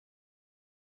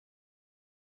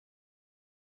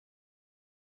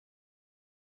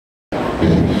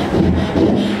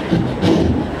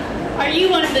Are you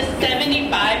one of the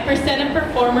 75% of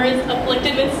performers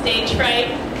afflicted with stage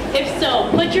fright? If so,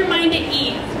 put your mind at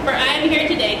ease, for I am here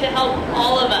today to help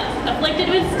all of us afflicted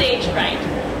with stage fright,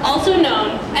 also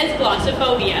known as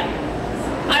glossophobia.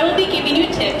 I will be giving you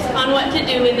tips on what to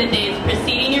do in the days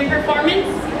preceding your performance,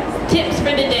 tips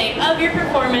for the day of your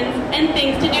performance, and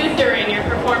things to do during your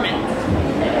performance.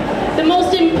 The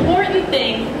most important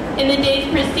thing in the days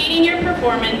preceding your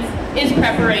performance is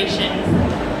preparation.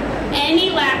 Any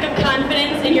lack of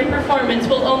confidence in your performance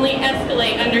will only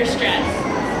escalate under stress.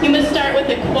 You must start with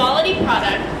a quality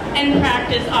product and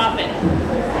practice often.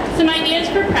 Some ideas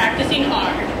for practicing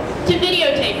are to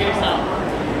videotape yourself,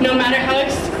 no matter how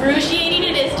excruciating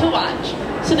it is to watch,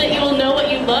 so that you will know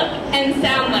what you look and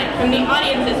sound like from the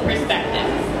audience's perspective.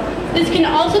 This can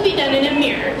also be done in a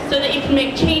mirror, so that you can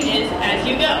make changes as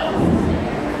you go.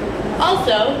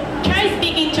 Also, try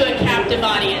speaking to a captive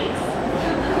audience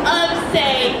of,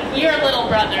 say, your little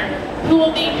brother, who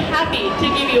will be happy to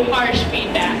give you harsh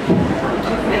feedback.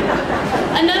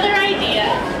 Another idea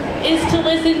is to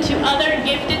listen to other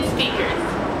gifted speakers.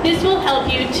 This will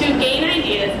help you to gain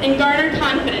ideas and garner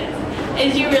confidence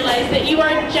as you realize that you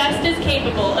are just as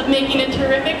capable of making a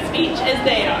terrific speech as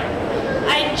they are.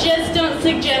 I just don't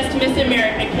suggest Miss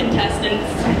America contestants.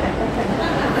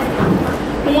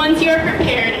 Once you are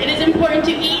prepared, it is important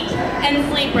to eat and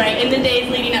sleep right in the days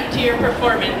leading up to your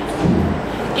performance.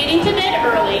 Getting to bed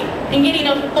early and getting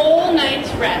a full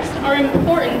night's rest are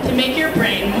important to make your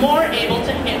brain more able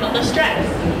to handle the stress.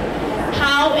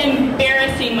 How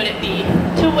embarrassing would it be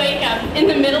to wake up in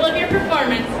the middle of your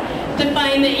performance to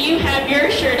find that you have your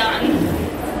shirt on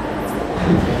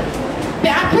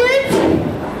backwards?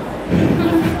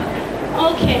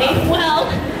 Okay, well,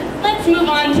 let's move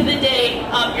on to the day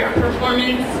of your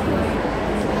performance.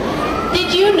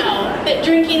 Did you know that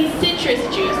drinking citrus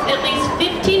juice at least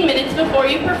 15 minutes before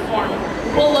you perform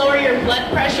will lower your blood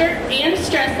pressure and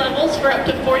stress levels for up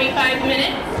to 45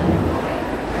 minutes?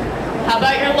 How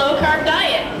about your low-carb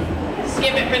diet?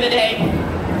 Skip it for the day.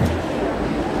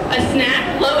 A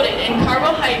snack loaded in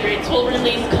carbohydrates will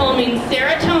release calming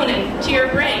serotonin to your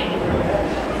brain.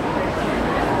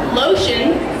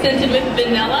 Lotion scented with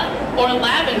vanilla or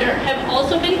lavender have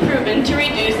also been proven to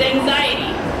reduce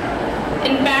anxiety.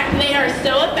 In fact, they are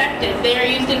so effective, they are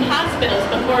used in hospitals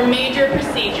before major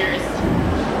procedures.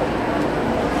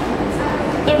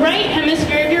 The right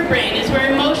hemisphere of your brain is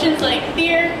where emotions like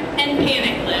fear and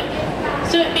panic live,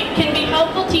 so it can be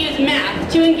helpful to use math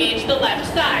to engage the left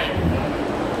side.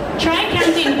 Try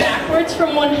counting backwards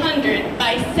from 100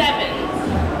 by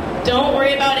sevens. Don't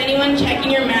worry about anyone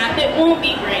checking your math, it won't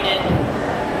be graded.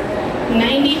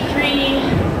 93,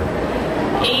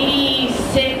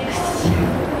 86,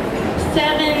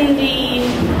 70.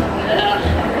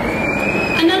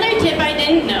 Another tip I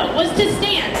didn't know was to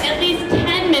stand at least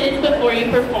 10 minutes before you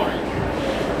perform.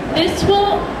 This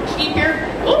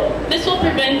will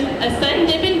prevent a sudden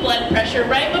dip in blood pressure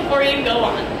right before you go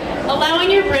on, allowing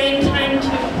your brain time to...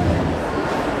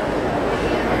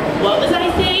 What was I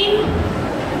saying?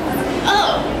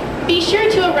 Oh, be sure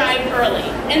to arrive early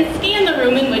and scan the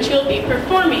room in which you'll be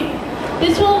performing.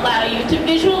 This will allow you to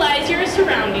visualize your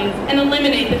surroundings and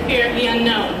eliminate the fear of the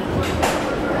unknown.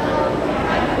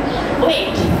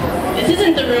 Wait, this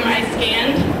isn't the room I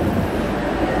scanned.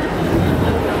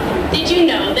 Did you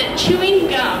know that chewing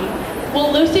gum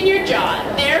will loosen your jaw,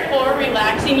 therefore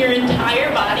relaxing your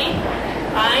entire body?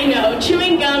 I know,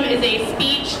 chewing gum is a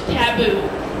speech taboo,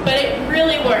 but it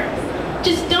really works.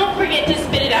 Just don't forget to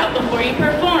spit it out before you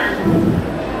perform.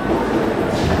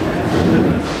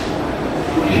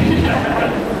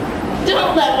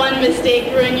 Don't let one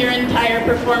mistake ruin your entire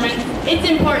performance. It's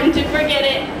important to forget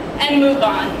it and move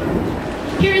on.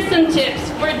 Here are some tips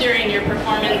for during your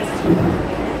performance.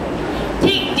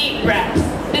 Take deep breaths.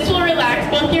 This will relax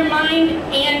both your mind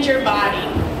and your body.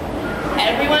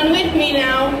 Everyone with me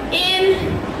now. In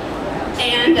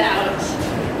and out.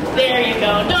 There you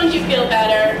go. Don't you feel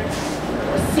better?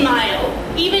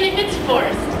 Smile. Even if it's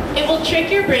forced, it will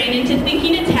trick your brain into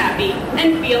thinking it's happy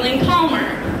and feeling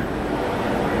calmer.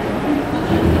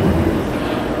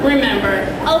 Remember,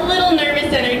 a little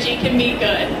nervous energy can be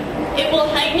good. It will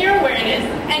heighten your awareness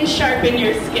and sharpen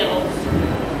your skills.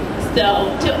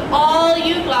 So, to all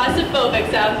you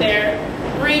glossophobics out there,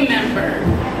 remember,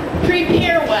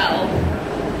 prepare well,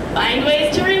 find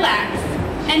ways to relax,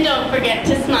 and don't forget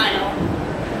to smile.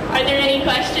 Are there any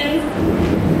questions?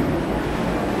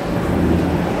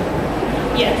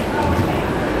 Yes.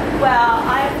 Well,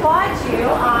 I applaud you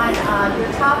on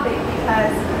your topic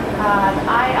because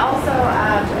I also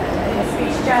am a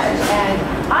speech judge, and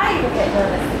I even get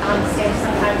nervous on stage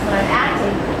sometimes when I'm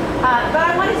acting. But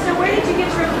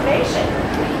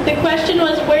question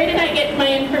was, where did I get my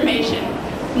information?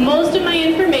 Most of my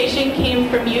information came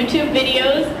from YouTube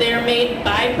videos. They're made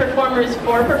by performers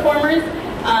for performers.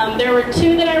 There were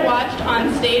 2 that I watched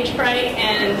on stage fright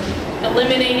and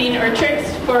eliminating or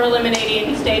tricks for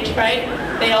eliminating stage fright.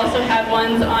 They also have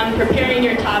ones on preparing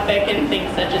your topic and things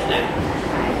such as that.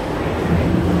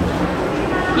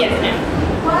 Yes, ma'am.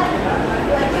 What,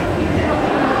 like, if you did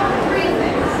 3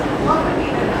 things, what would be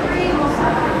the 3 most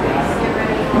effective ways to get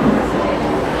ready for the stage?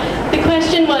 The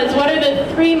question was, what are the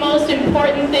 3 most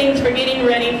important things for getting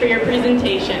ready for your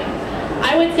presentation?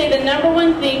 I would say the number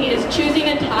 1 thing is choosing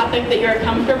a topic that you're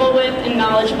comfortable with and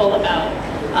knowledgeable about.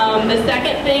 The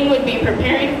second thing would be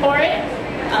preparing for it.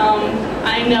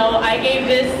 I know I gave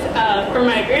this for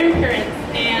my grandparents,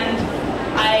 and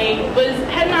I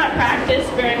had not practiced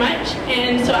very much,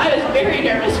 and so I was very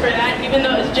nervous for that, even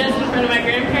though it was just in front of my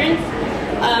grandparents.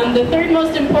 The third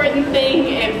most important thing,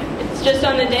 if it's just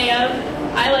on the day of,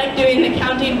 I like doing the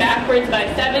counting backwards by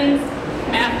 7s.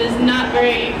 Math is not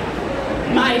very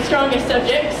my strongest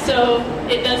subject, so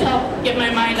it does help get my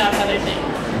mind off other things.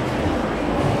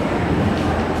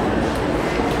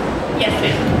 Yes,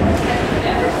 ma'am.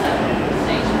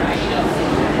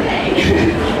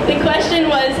 The question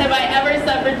was, have I ever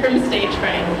suffered from stage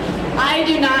fright? I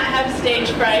do not have stage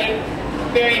fright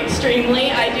very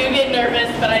extremely. I do get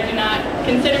nervous, but I do not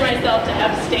consider myself to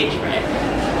have stage fright.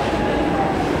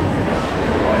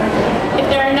 If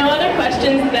there are no other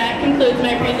questions, that concludes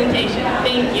my presentation.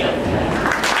 Thank you.